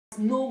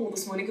normal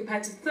this morning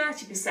compared to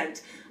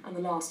 30% on the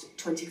last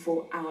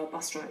 24-hour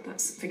bus ride.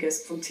 That's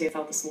figures from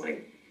TfL this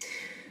morning.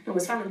 Now,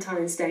 as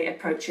Valentine's Day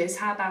approaches,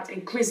 how about a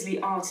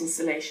grisly art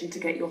installation to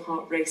get your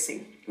heart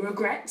racing?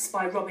 Regrets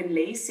by Robin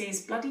Lee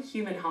sees bloody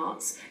human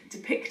hearts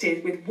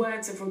depicted with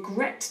words of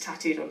regret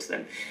tattooed onto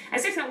them.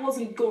 As if that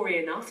wasn't gory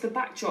enough, the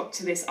backdrop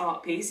to this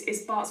art piece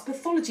is Bart's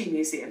Pathology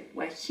Museum,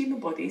 where human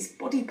bodies,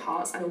 body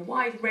parts and a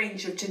wide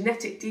range of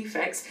genetic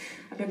defects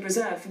have been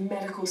preserved for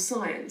medical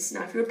science.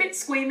 Now, if you're a bit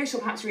squeamish or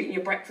perhaps you're eating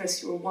your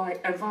breakfast, you're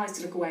advised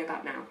to look away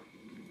about now.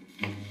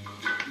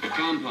 A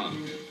compound,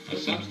 a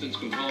substance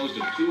composed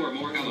of two or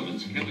more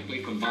elements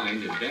chemically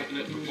combined in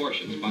definite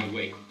proportions by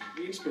weight.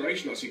 The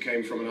inspiration actually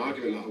came from an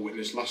argument that I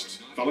witnessed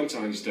last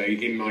Valentine's Day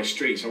in my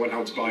street. I went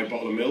out to buy a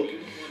bottle of milk.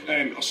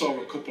 I saw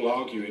a couple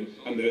arguing,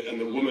 and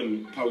the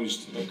woman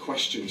posed a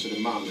question to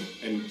the man,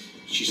 and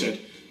she said,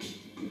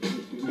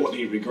 "What do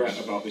you regret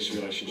about this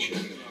relationship?"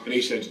 And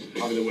he said,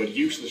 having the word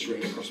useless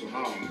written across my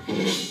heart.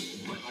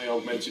 I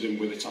augmented him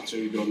with a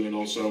tattoo gun and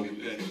also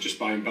just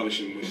by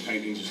embellishing with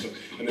paintings and stuff.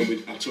 And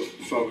then I took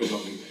photos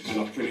of him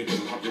and I printed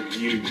them and had them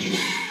huge.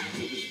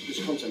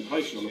 There's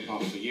contemplation on the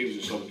part of the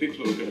user, so the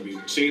people who are going to be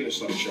seeing the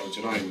show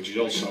tonight, which is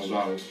all sold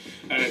out,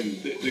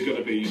 they're going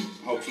to be,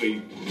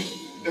 hopefully,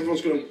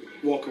 everyone's going to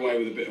walk away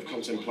with a bit of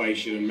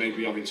contemplation and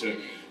maybe having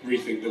to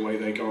rethink the way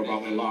they go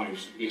about their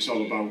lives. It's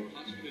all about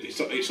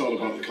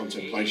the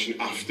contemplation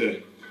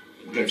after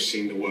they've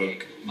seen the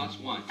work.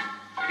 +1.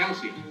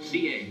 Calcium,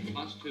 Ca,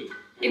 +2.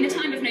 In the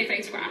time of no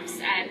photographs,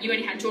 you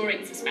only had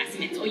drawings of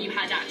specimens or you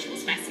had actual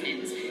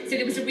specimens. So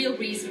there was a real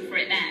reason for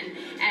it then.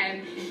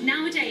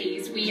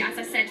 Nowadays, as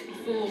I said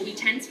before, we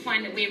tend to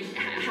find that we're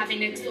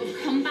having a sort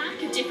of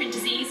comeback of different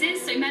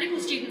diseases. So medical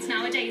students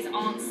nowadays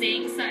aren't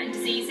seeing certain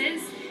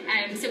diseases.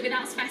 So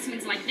without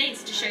specimens like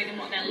this to show them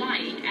what they're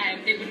like,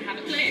 they wouldn't have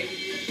a clue.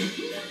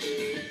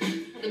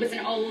 There was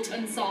an old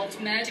unsolved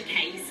murder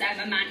case,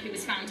 a man who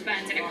was found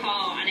burned in a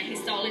car, and a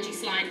histology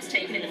slide was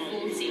taken in the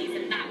 40s,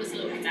 and that was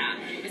looked at.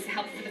 It was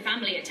helpful for the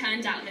family. It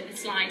turned out that the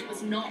slide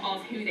was not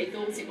of who they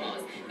thought it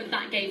was, but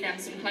that gave them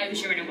some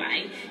closure in a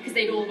way, because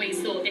they'd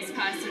always thought this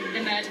person,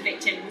 the murder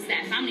victim, was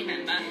their family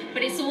member.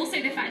 But it's also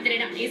the fact that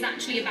it is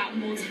actually about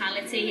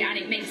mortality, and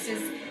it makes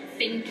us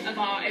think of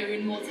our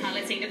own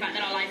mortality, the fact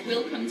that our life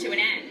will come to an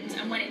end,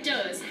 and when it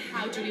does,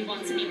 how do we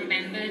want to be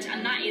remembered?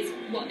 And that is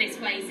what this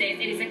place is.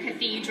 It is a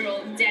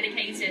cathedral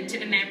dedicated to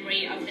the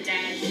memory of the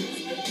dead.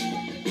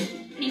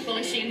 People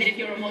assume that if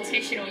you're a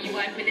mortician or you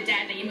work with the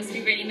dead that you must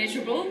be really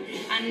miserable,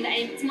 and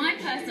it's my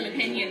personal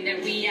opinion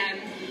that we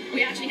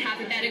actually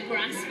have a better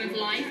grasp of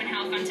life and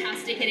how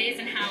fantastic it is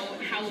and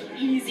how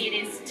easy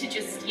it is to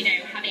just,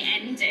 have it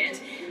ended.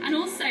 And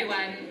also,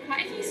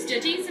 quite a few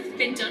studies have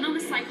been done on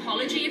the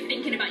psychology of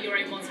thinking about your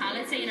own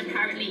mortality, and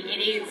apparently it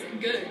is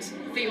good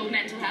for your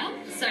mental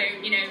health. So,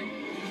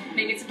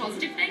 maybe it's a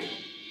positive thing.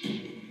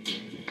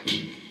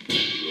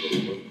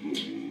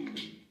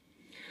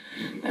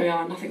 There we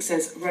are. Nothing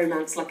says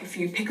romance like a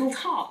few pickled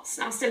hearts.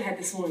 Now, still ahead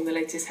this morning, the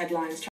latest headlines.